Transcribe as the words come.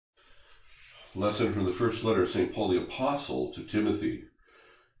Lesson from the first letter of St. Paul the Apostle to Timothy.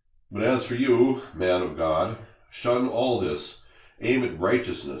 But as for you, man of God, shun all this. Aim at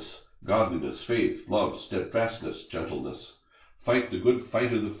righteousness, godliness, faith, love, steadfastness, gentleness. Fight the good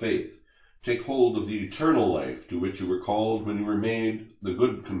fight of the faith. Take hold of the eternal life to which you were called when you made the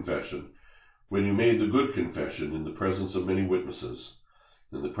good confession in the presence of many witnesses,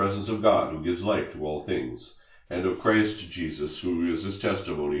 in the presence of God who gives life to all things, and of Christ Jesus, who is in his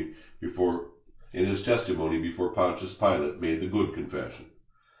testimony before Pontius Pilate made the good confession.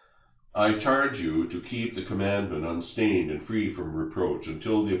 I charge you to keep the commandment unstained and free from reproach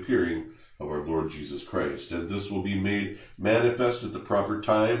until the appearing of our Lord Jesus Christ, and this will be made manifest at the proper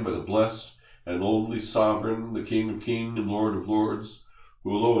time by the blessed and only Sovereign, the King of kings and Lord of lords,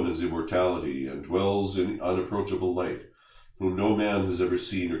 who alone is immortality and dwells in unapproachable light, whom no man has ever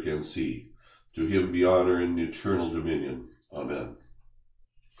seen or can see. To him be honor and eternal dominion. Amen.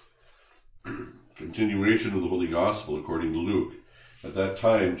 Continuation of the Holy Gospel according to Luke. At that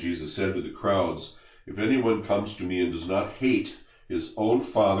time Jesus said to the crowds, If anyone comes to me and does not hate his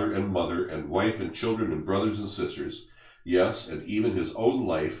own father and mother and wife and children and brothers and sisters, yes, and even his own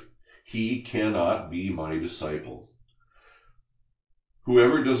life, he cannot be my disciple.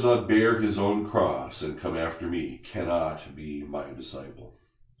 Whoever does not bear his own cross and come after me cannot be my disciple.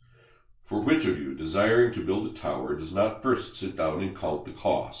 For which of you, desiring to build a tower, does not first sit down and count the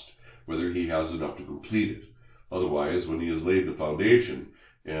cost, whether he has enough to complete it? Otherwise, when he has laid the foundation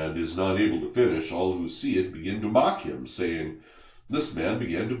and is not able to finish, all who see it begin to mock him, saying, This man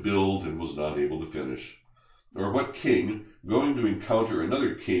began to build and was not able to finish. Or what king, going to encounter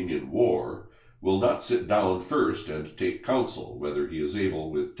another king in war, will not sit down first and take counsel, whether he is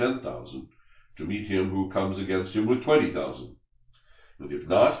able with 10,000 to meet him who comes against him with 20,000? And if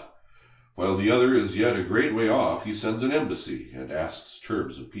not, while the other is yet a great way off, he sends an embassy and asks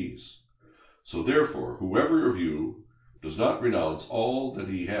terms of peace. So therefore, whoever of you does not renounce all that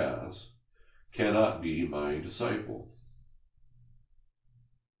he has cannot be my disciple.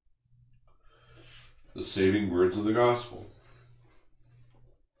 The saving words of the gospel.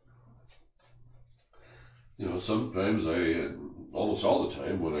 Sometimes almost all the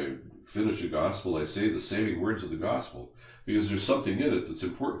time when I finish a gospel, I say the saving words of the gospel, because there's something in it that's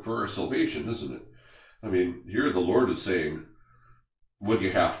important for our salvation, isn't it? I mean, here the Lord is saying what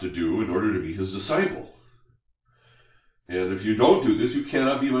you have to do in order to be his disciple. And if you don't do this, you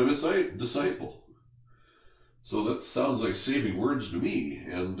cannot be my disciple. So that sounds like saving words to me.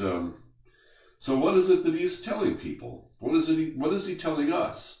 And so what is it that he's telling people? What is he telling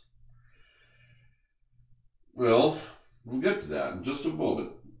us? Well, we'll get to that in just a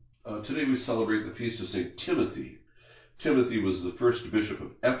moment. Today we celebrate the feast of St. Timothy. Timothy was the first bishop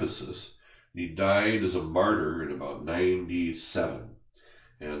of Ephesus. He died as a martyr in about 97.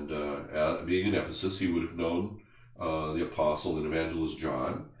 And being in Ephesus, he would have known the apostle and evangelist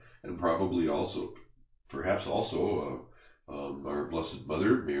John, and perhaps also our Blessed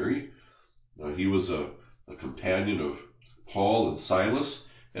Mother, Mary. He was a companion of Paul and Silas,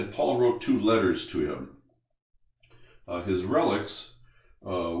 and Paul wrote 2 letters to him. His relics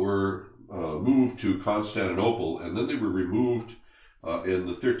were moved to Constantinople, and then they were removed in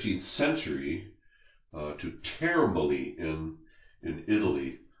the 13th century to Termoli in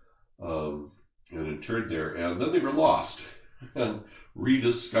Italy, and interred there, and then they were lost and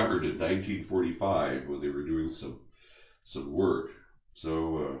rediscovered in 1945 when they were doing some work.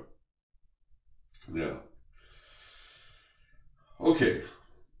 So, yeah. Okay.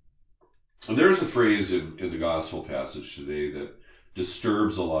 And there's a phrase in the gospel passage today that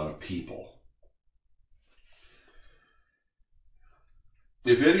disturbs a lot of people.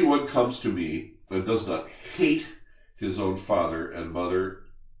 If anyone comes to me and does not hate his own father and mother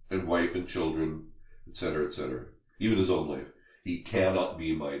and wife and children, etc., even his own life, he cannot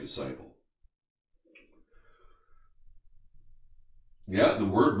be my disciple. Yeah, the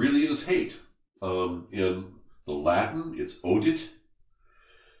word really is hate. In the Latin, it's odit.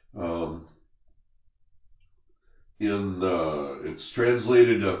 It's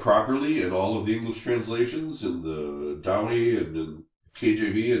translated properly in all of the English translations, in the Downey and in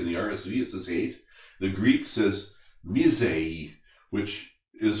KJV and the RSV, it says hate. The Greek says misei, which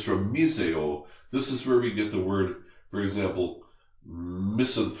is from miseo. This is where we get the word, for example,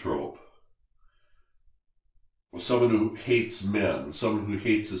 misanthrope. Someone who hates men, someone who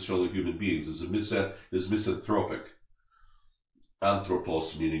hates his fellow human beings is misanthropic.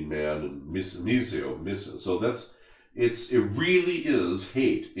 Anthropos meaning man, and miseo. So it really is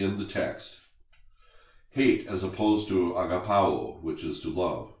hate in the text. Hate as opposed to agapao, which is to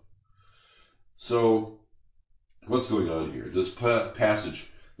love. So, what's going on here? This passage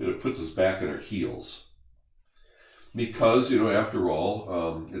it puts us back on our heels. Because, after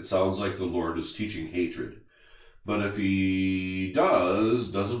all, it sounds like the Lord is teaching hatred. But if he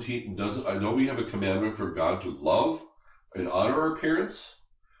doesn't, I know we have a commandment from God to love and honor our parents.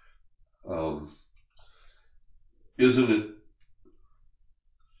 Isn't it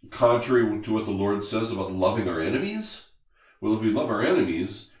contrary to what the Lord says about loving our enemies? Well, if we love our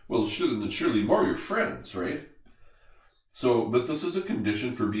enemies, well, then surely more your friends, right? So, but this is a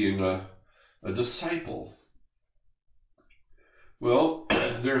condition for being a disciple. Well,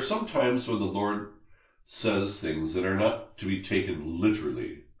 there are some times when the Lord says things that are not to be taken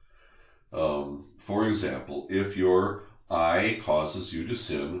literally. For example, if your eye causes you to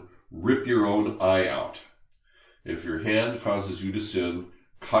sin, rip your own eye out. If your hand causes you to sin,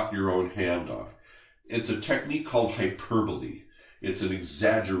 cut your own hand off. It's a technique called hyperbole. It's an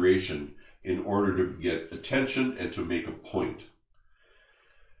exaggeration in order to get attention and to make a point.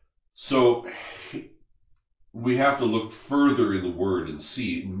 So we have to look further in the word and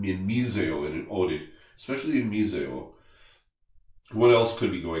see in miseo and in ode, especially in miseo, what else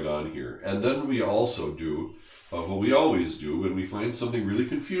could be going on here. And then we also do what we always do when we find something really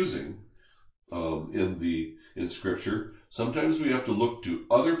confusing in Scripture. Sometimes we have to look to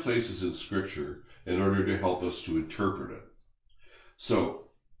other places in Scripture in order to help us to interpret it. So,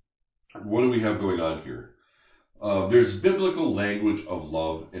 what do we have going on here? There's biblical language of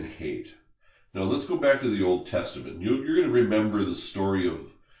love and hate. Now let's go back to the Old Testament. You're going to remember the story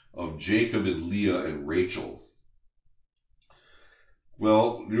of Jacob and Leah and Rachel.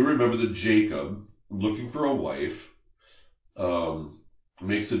 Well, you remember that Jacob, looking for a wife,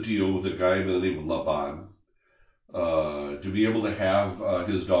 makes a deal with a guy by the name of Laban to be able to have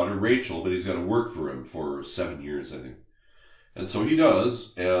his daughter Rachel, but he's got to work for him for 7 years, I think. And so he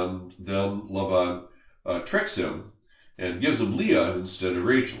does, and then Laban tricks him and gives him Leah instead of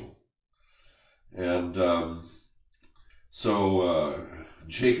Rachel. And so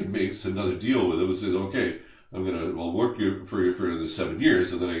Jacob makes another deal with him and says, okay, I'll work for you for the 7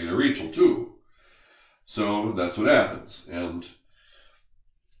 years, and then I get a Rachel too. So that's what happens. And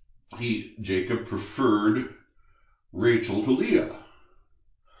Jacob preferred Rachel to Leah.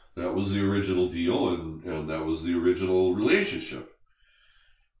 That was the original deal, and that was the original relationship.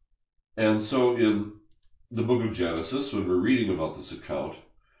 And so in the book of Genesis, when we're reading about this account,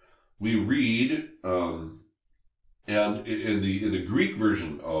 we read, and in the Greek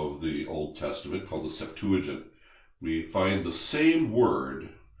version of the Old Testament, called the Septuagint, we find the same word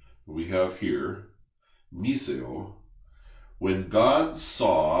we have here, miseo. When God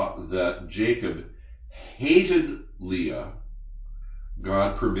saw that Jacob hated Leah,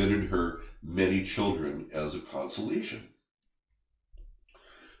 God permitted her many children as a consolation.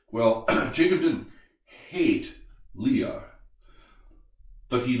 Well, Jacob didn't hate Leah,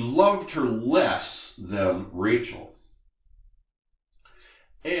 but he loved her less than Rachel.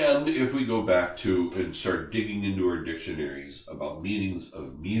 And if we go back to and start digging into our dictionaries about meanings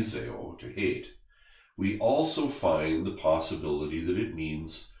of miseo, to hate, we also find the possibility that it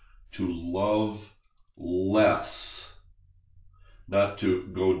means to love less. Not to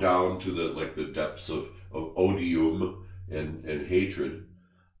go down to the depths of odium and hatred,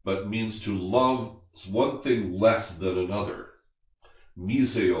 but means to love one thing less than another.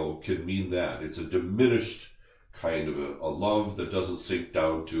 Miseo can mean that. It's a diminished kind of a love that doesn't sink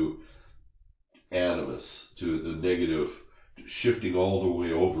down to animus, to the negative, shifting all the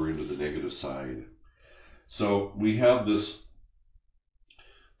way over into the negative side. So we have this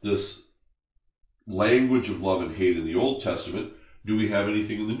language of love and hate in the Old Testament. Do we have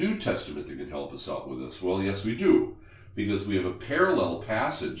anything in the New Testament that can help us out with this? Well, yes, we do, because we have a parallel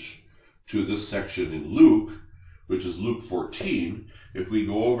passage to this section in Luke, which is Luke 14. If we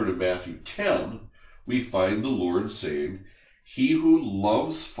go over to Matthew 10, we find the Lord saying, "He who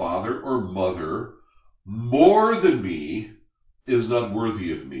loves father or mother more than me is not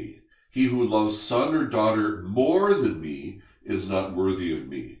worthy of me. He who loves son or daughter more than me is not worthy of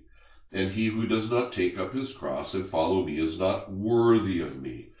me. And he who does not take up his cross and follow me is not worthy of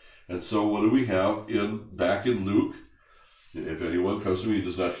me." And so what do we have back in Luke? If anyone comes to me and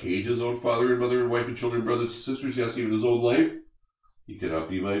does not hate his own father and mother and wife and children, brothers and sisters, yes, even his own life, he cannot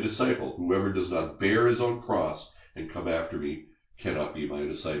be my disciple. Whoever does not bear his own cross and come after me cannot be my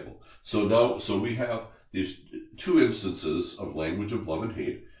disciple. So we have these two instances of language of love and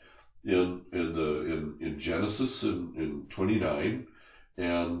hate in Genesis in 29.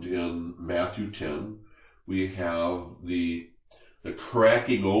 And in Matthew 10, we have the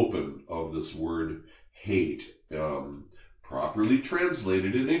cracking open of this word hate, properly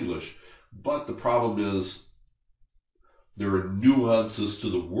translated in English. But the problem is, There are nuances to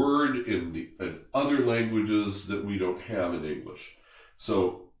the word in other languages that we don't have in English.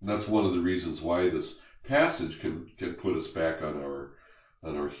 So that's one of the reasons why this passage can put us back on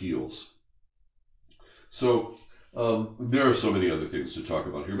our heels. So there are so many other things to talk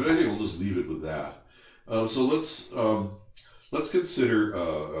about here, but I think we'll just leave it with that. So let's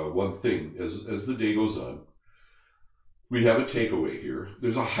consider one thing as the day goes on. We have a takeaway here.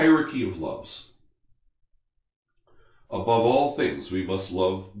 There's a hierarchy of loves. Above all things, we must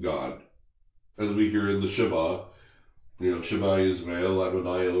love God. As we hear in the Shema, Shema Yisrael,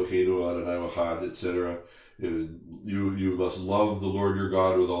 Adonai Eloheinu, Adonai Echad, etc. You must love the Lord your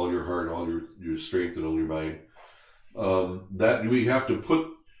God with all your heart, all your strength, and all your mind. That we have to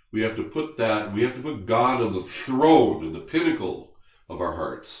put God on the throne, in the pinnacle of our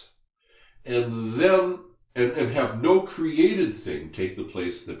hearts, and then and have no created thing take the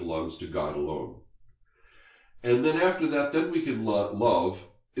place that belongs to God alone. And then after that, then we can love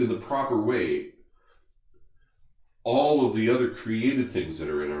in the proper way all of the other created things that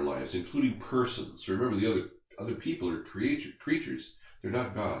are in our lives, including persons. Remember, the other people are creatures. They're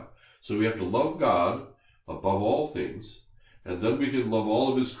not God. So we have to love God above all things, and then we can love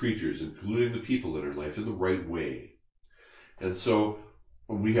all of his creatures, including the people in our life, in the right way. And so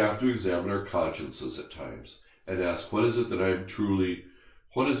we have to examine our consciences at times and ask, what is it that I'm truly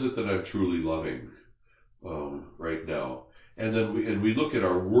loving right now? And then we look at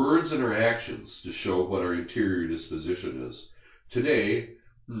our words and our actions to show what our interior disposition is. Today,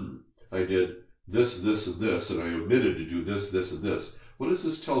 I did this, this, and this, and I omitted to do this, this, and this. What does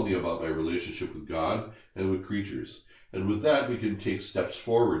this tell me about my relationship with God and with creatures? And with that, we can take steps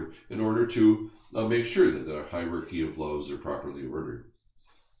forward in order to make sure that the hierarchy of loves are properly ordered.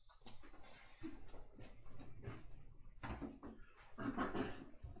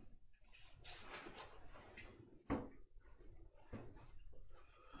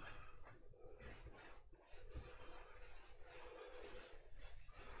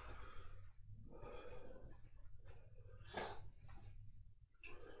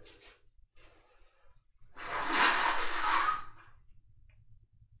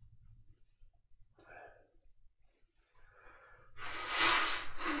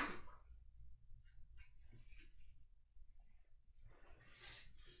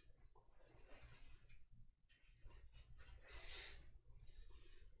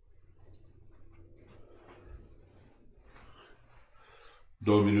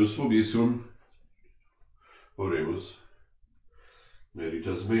 Dominus vobiscum. Oremus.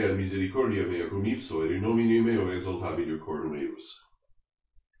 Meritas mea misericordia mea cum ipso, et in nomine meo exaltabile cordon eius.